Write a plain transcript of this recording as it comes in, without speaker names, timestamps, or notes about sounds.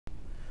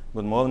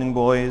Good morning,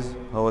 boys.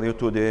 How are you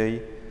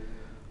today?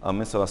 I'm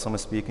Mr. Assam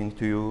speaking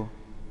to you.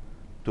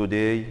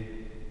 Today,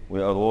 we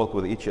are work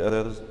with each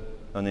other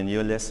on a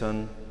new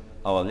lesson.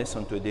 Our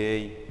lesson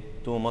today,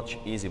 too much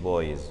easy,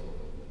 boys.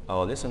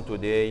 Our lesson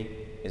today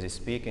is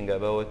speaking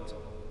about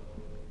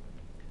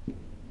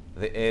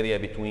the area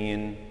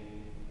between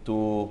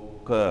two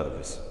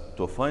curves.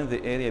 To find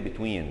the area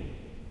between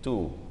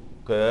two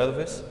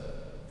curves,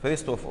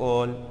 first of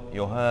all,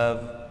 you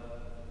have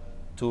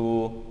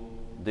to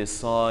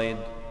decide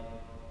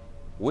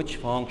which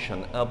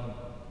function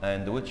up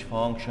and which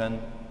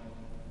function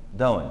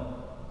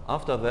down.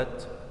 After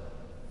that,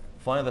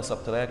 find the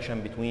subtraction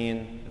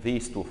between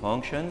these two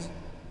functions.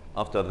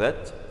 After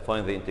that,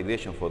 find the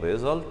integration for the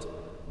result.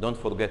 Don't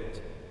forget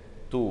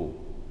to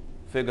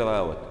figure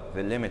out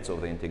the limits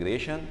of the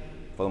integration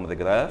from the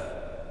graph.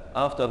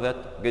 After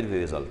that, get the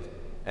result.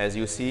 As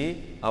you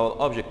see, our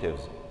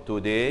objectives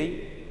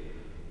today,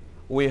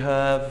 we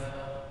have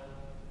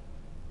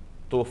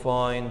to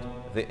find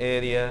the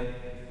area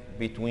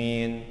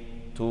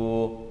between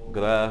two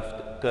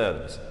graphed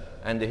curves.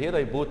 And here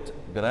I put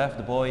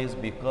graphed, boys,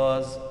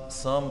 because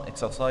some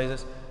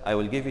exercises I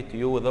will give it to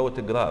you without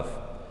a graph.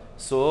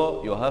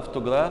 So you have to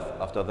graph,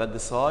 after that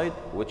decide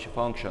which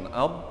function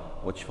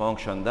up, which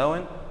function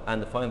down,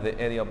 and find the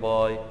area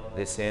by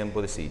the same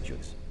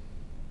procedures.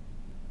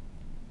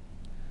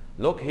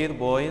 Look here,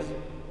 boys,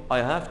 I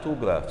have two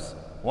graphs.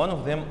 One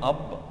of them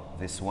up,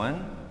 this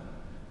one,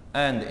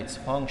 and its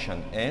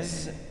function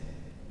is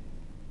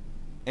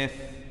f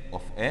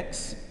of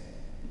x,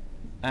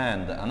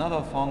 and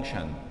another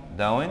function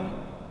down,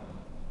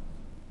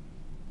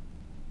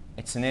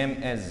 its name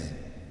is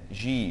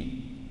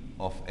g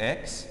of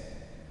x,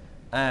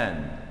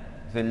 and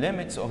the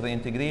limits of the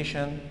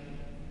integration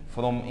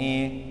from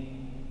a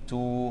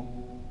to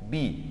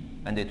b,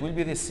 and it will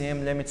be the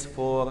same limits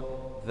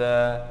for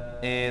the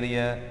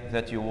area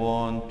that you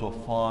want to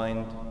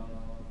find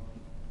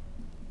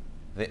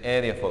the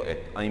area for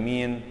it. I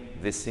mean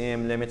the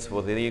same limits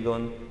for the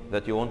region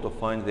that you want to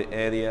find the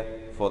area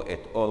for it,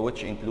 or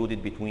which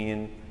included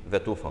between the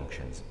two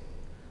functions.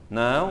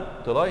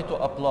 Now try to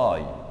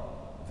apply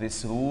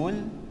this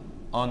rule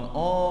on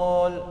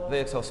all the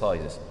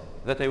exercises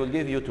that I will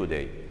give you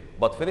today.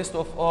 But first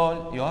of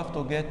all, you have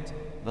to get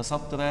the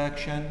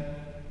subtraction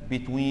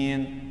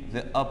between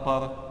the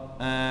upper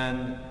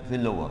and the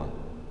lower.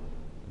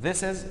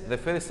 This is the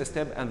first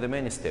step and the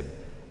main step.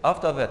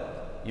 After that,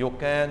 you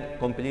can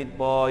complete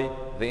by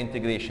the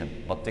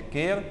integration. But take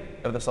care,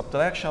 if the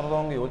subtraction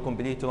wrong, you will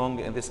complete wrong.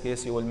 In this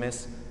case, you will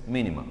miss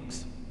many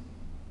marks.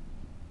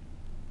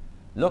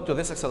 Look to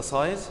this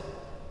exercise.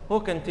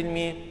 Who can tell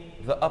me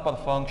the upper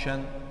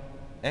function?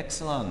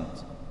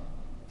 Excellent.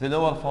 The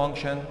lower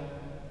function?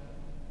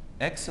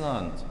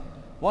 Excellent.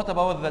 What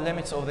about the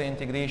limits of the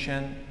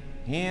integration?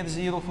 Here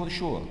 0 for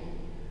sure.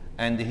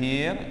 And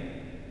here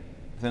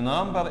the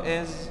number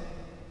is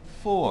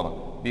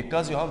 4,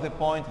 because you have the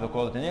point, the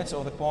coordinates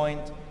of the point.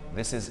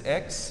 This is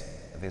x,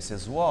 this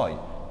is y.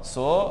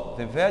 So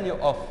the value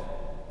of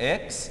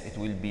x, it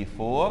will be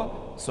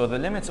 4. So the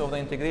limits of the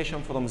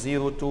integration from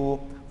 0 to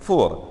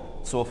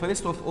 4. So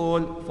first of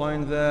all,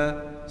 find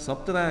the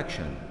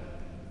subtraction.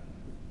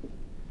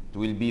 It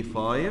will be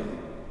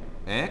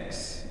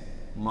 5x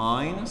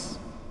minus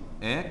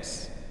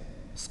x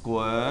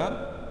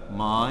square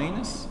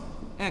minus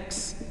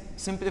x.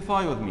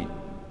 Simplify with me.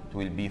 It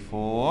will be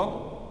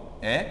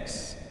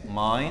 4x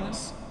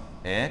minus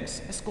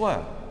x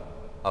squared.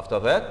 After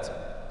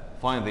that,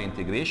 find the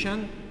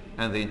integration,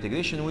 and the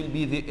integration will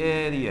be the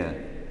area.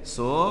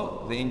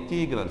 So the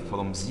integral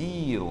from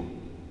 0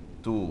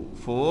 to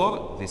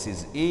 4, this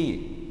is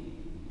a,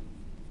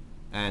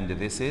 and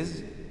this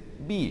is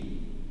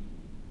b.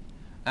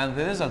 And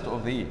the result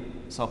of the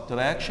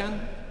subtraction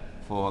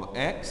for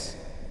x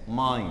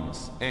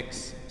minus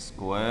x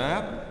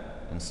squared,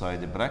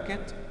 inside the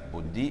bracket,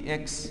 put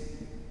dx.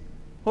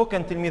 Who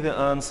can tell me the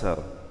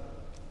answer?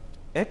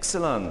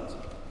 Excellent.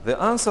 The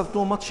answer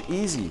too much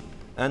easy,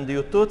 and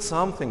you taught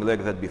something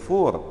like that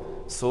before.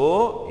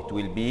 So it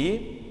will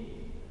be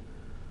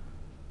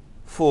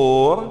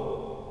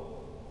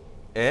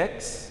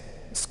 4x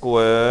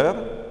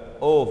squared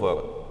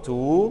over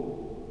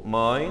 2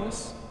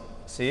 minus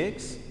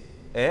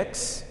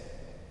 6x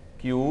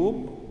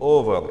cube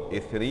over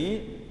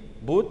 3,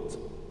 put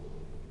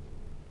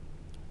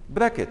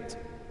bracket.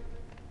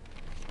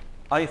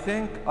 I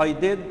think I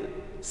did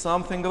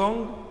something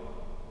wrong.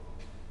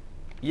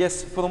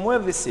 Yes, from where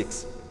the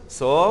 6?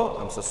 So,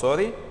 I'm so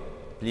sorry.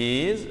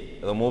 Please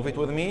remove it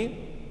with me.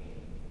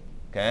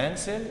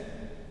 Cancel.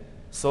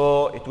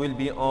 So, it will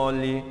be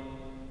only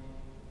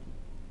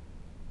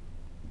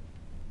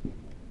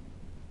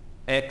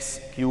x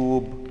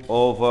cube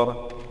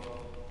over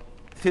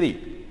 3.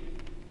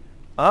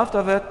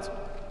 After that,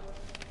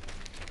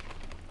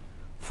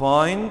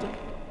 find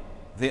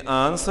the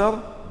answer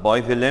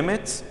by the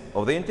limits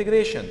of the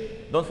integration.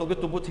 Don't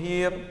forget to put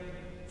here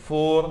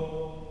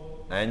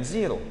 4 and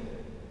 0.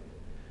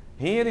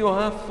 Here you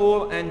have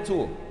 4 and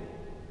 2.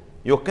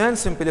 You can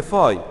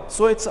simplify,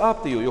 so it's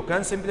up to you. You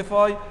can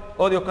simplify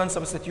or you can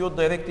substitute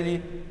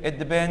directly. It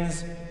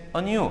depends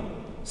on you.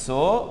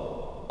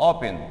 So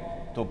open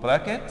two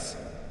brackets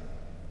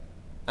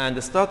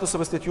and start to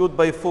substitute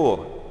by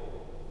 4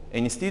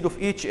 instead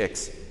of each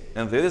x.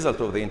 And the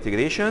result of the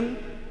integration,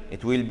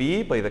 it will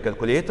be by the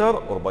calculator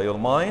or by your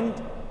mind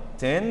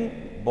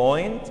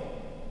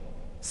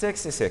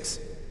 10.66.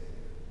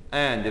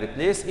 And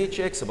replace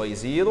each x by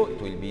 0, it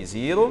will be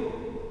 0.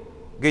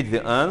 Get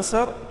the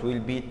answer, it will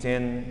be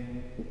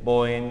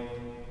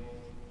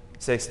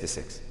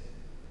 10.66.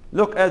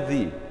 Look at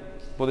the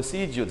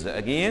procedures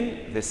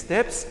again, the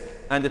steps,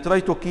 and try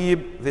to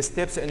keep the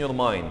steps in your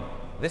mind.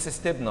 This is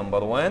step number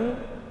 1,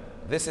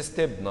 this is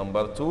step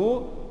number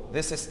 2,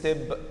 this is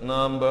step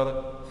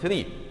number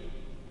 3.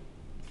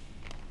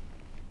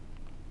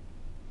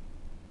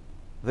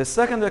 The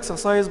second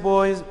exercise,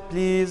 boys,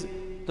 please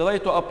try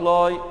to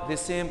apply the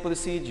same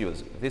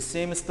procedures, the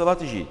same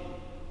strategy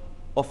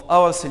of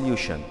our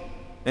solution.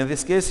 In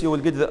this case, you will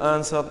get the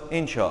answer,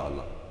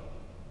 inshallah.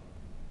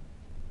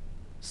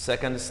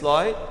 Second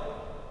slide.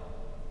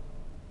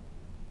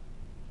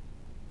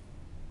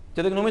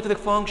 Trigonometric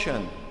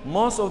function.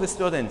 Most of the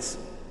students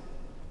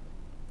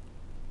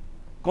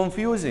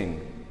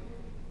confusing.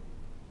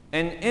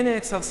 And any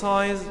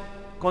exercise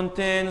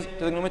contains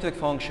trigonometric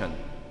function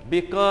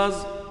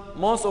because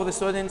most of the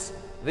students,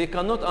 they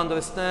cannot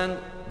understand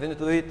the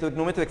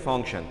trigonometric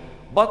function.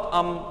 But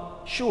I'm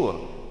sure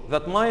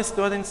that my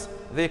students,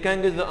 they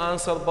can get the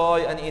answer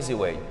by an easy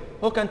way.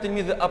 Who can tell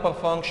me the upper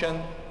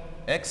function?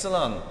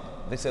 Excellent.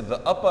 This is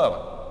the upper.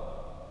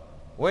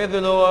 Where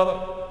the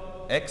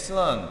lower?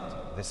 Excellent.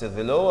 This is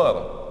the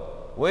lower.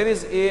 Where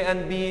is A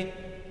and B?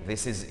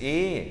 This is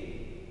A.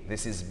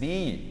 This is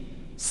B.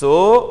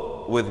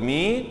 So, with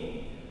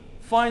me,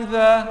 find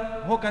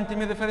the, who can tell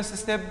me the first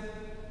step?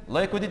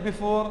 Like we did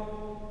before?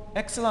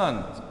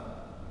 Excellent.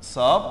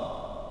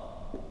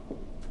 Sub,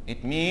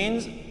 it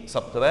means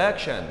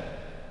subtraction.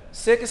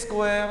 Sec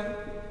squared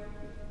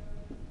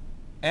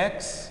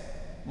x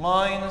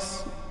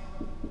minus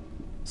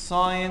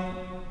sine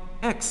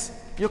x.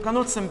 You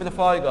cannot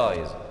simplify,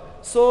 guys.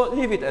 So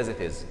leave it as it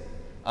is.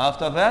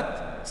 After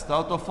that,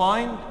 start to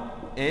find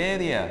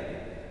area.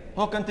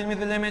 Who can tell me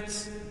the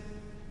limits?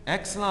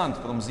 Excellent.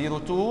 From 0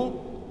 to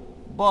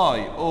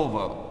pi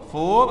over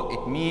 4,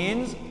 it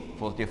means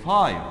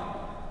 45.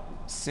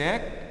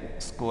 Sec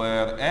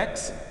square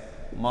x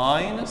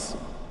minus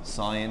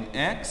sine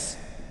x,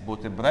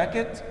 put a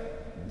bracket,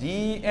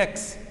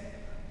 dx.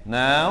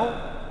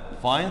 Now,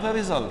 find the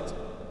result.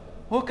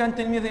 Who can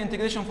tell me the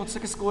integration for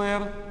sec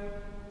square?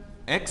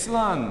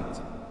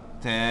 Excellent.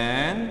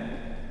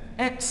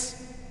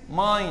 10x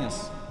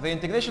minus the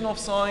integration of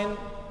sine,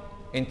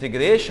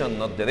 integration,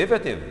 not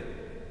derivative.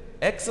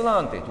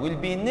 Excellent. It will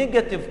be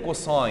negative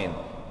cosine.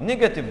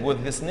 Negative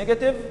with this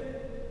negative,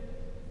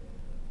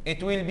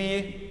 it will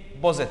be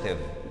positive.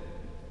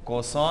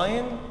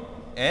 Cosine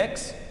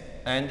x,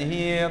 and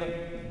here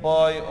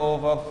pi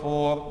over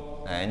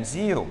 4 and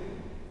 0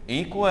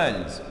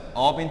 equals,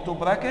 open two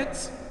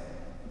brackets,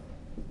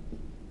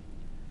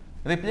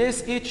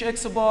 replace each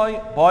x by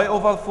pi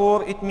over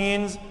 4, it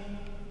means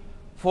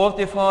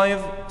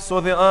 45, so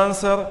the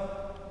answer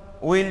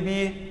will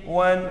be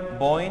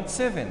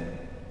 1.7.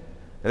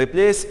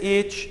 Replace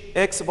each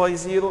x by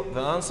 0,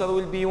 the answer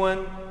will be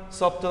 1,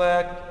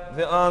 subtract,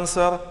 the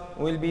answer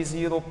will be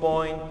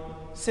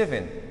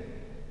 0.7.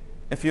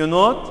 If you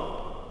note,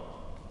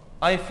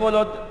 I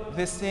followed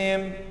the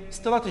same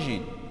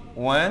strategy.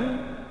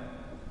 1,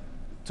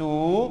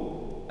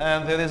 2,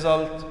 and the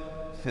result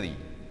 3.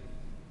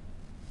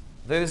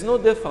 There is no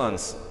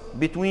difference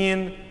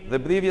between the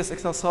previous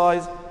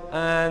exercise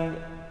and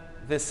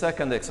the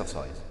second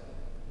exercise.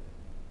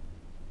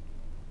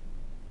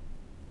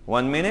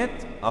 1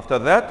 minute. After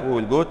that, we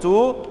will go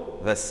to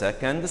the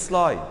second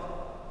slide.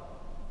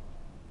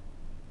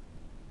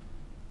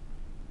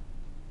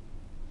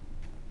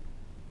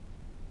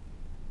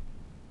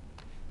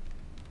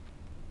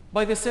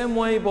 By the same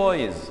way,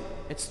 boys,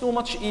 it's too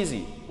much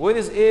easy. Where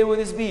is A, where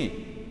is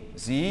B?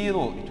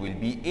 0, it will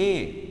be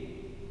A.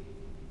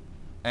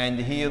 And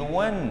here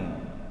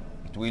 1,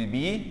 it will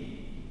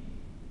be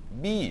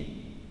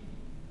B.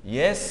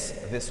 Yes,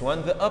 this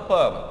one the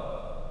upper.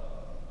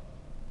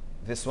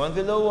 This one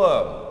the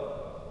lower.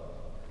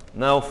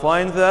 Now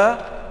find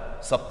the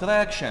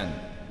subtraction.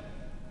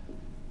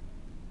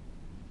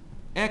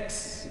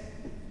 X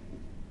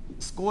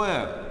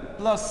squared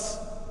plus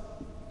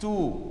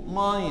 2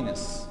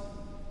 minus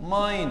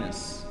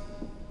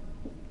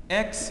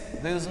x,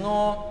 there is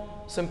no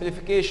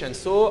simplification,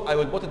 so I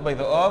will put it by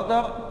the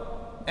order.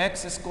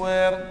 X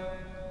squared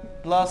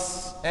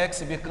plus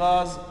x,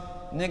 because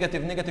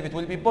negative it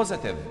will be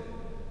positive,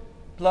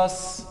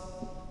 plus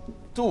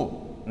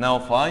 2. Now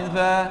find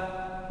the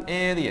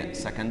area.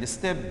 Second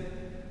step,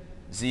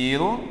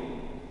 0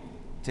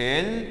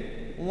 till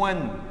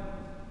 1.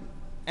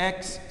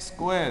 X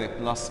squared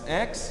plus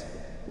x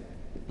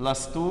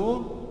plus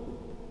 2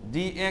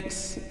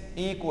 dx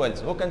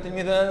equals, who can tell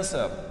me the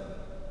answer?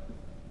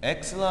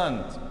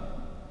 Excellent.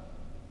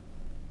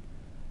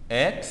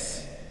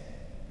 x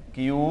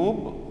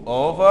cube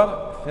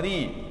over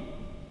 3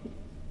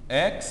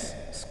 x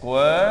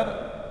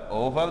square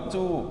over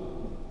 2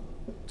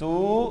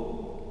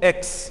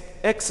 2x.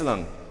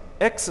 Excellent,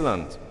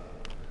 excellent.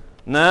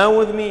 Now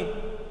with me,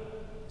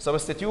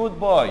 substitute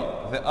by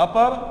the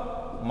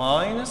upper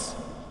minus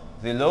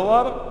the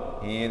lower.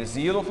 Here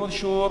 0 for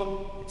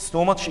sure, it's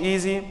too much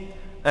easy.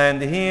 And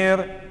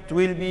here it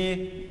will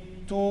be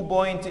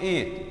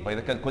 2.8 by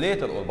the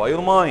calculator or by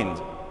your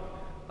mind.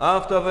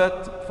 After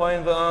that,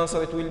 find the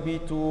answer, it will be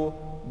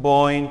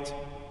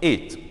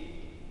 2.8.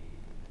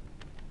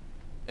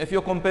 If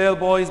you compare,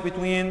 boys,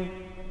 between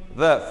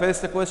the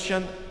first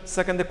question,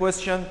 second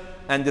question,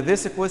 and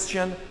this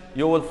question,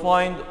 you will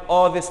find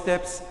all the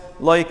steps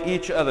like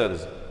each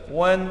other's.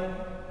 1,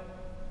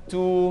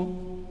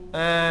 2,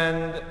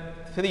 and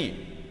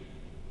 3.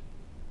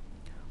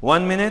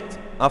 1 minute.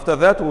 After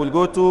that, we will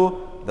go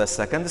to the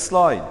second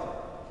slide.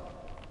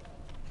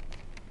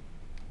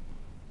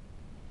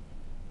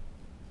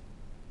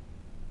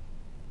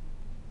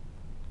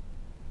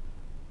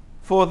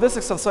 For this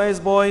exercise,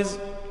 boys,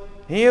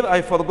 here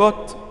I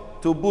forgot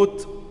to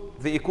put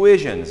the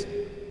equations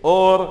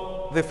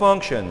or the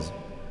functions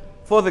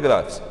for the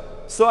graphs.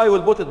 So I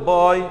will put it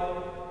by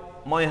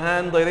my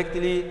hand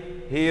directly.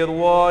 Here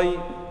y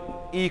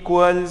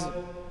equals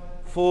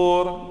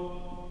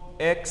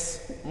 4x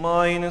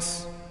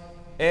minus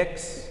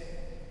x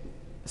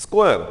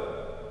squared.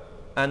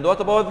 And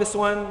what about this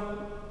one?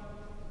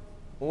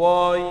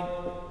 Y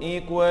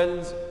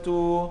equals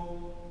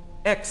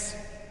 2x.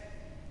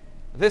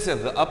 This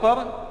is the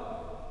upper,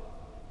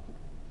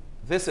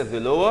 this is the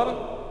lower,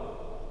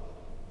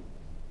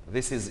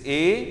 this is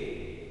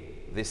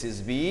A, this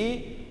is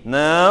B.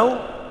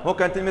 Now, who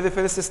can tell me the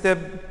first step?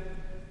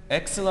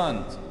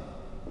 Excellent.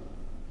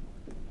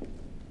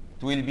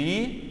 It will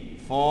be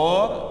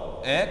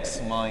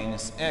 4x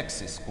minus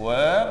x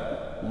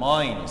squared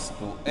minus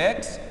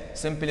 2x.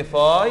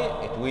 Simplify,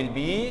 it will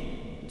be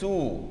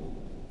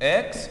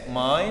 2x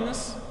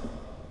minus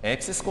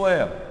x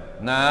squared.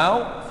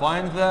 Now,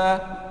 find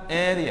the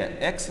area.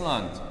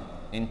 Excellent.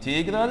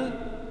 Integral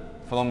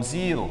from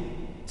 0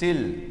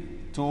 till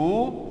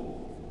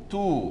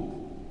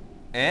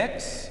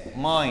 2x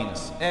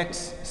minus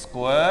x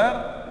squared.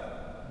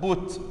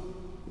 Put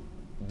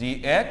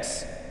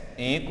dx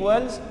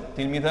equals,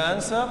 tell me the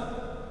answer,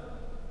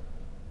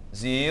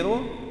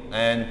 0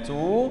 and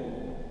 2.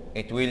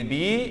 It will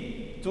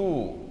be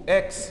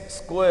 2x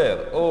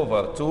squared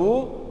over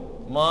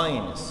 2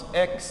 minus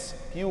x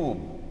cubed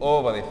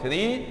over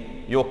 3.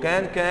 You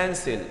can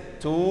cancel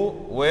 2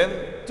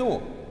 with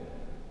 2.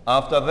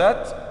 After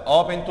that,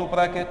 open 2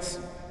 brackets.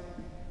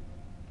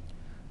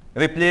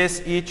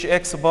 Replace each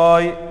x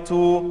by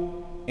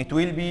 2. It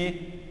will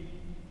be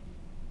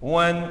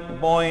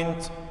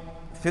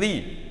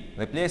 1.3.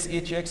 Replace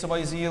each x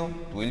by 0.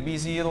 It will be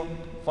 0.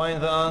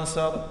 Find the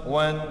answer,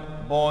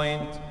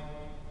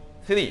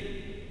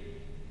 1.3.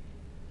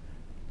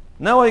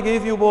 Now I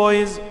gave you,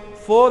 boys,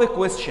 4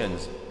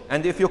 questions.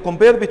 And if you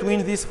compare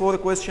between these 4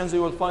 questions,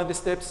 you will find the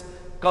steps.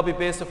 Copy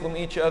paste from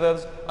each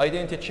other's. I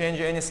didn't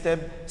change any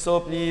step, so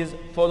please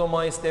follow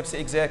my steps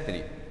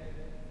exactly.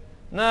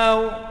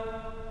 Now,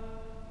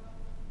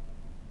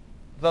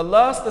 the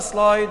last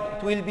slide,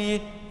 it will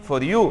be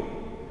for you.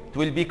 It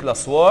will be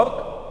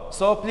classwork.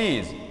 So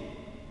please,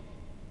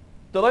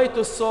 try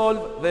to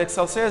solve the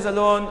exercise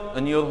alone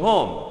in your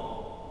home.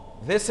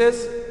 This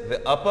is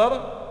the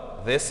upper,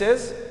 this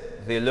is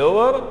the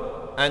lower,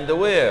 and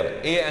where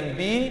A and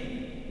B,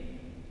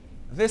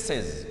 this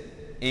is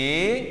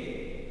A,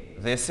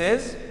 this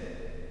is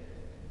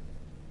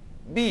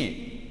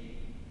B.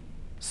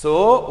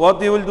 So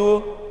what you will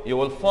do, you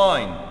will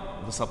find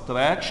the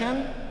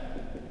subtraction,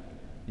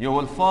 you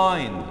will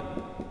find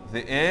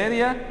the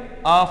area,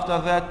 after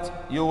that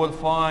you will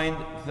find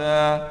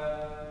the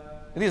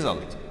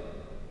result.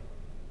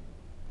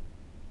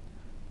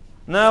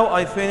 Now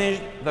I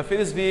finished the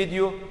first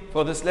video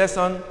for this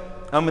lesson.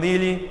 I'm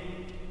really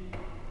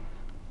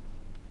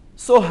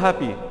so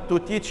happy to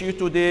teach you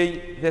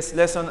today this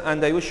lesson,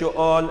 and I wish you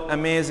all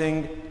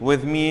amazing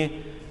with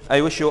me.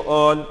 I wish you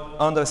all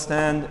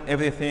understand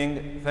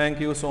everything. Thank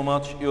you so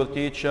much, your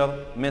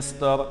teacher,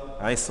 Mr.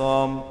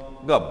 Isam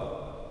Gab.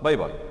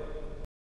 Bye-bye.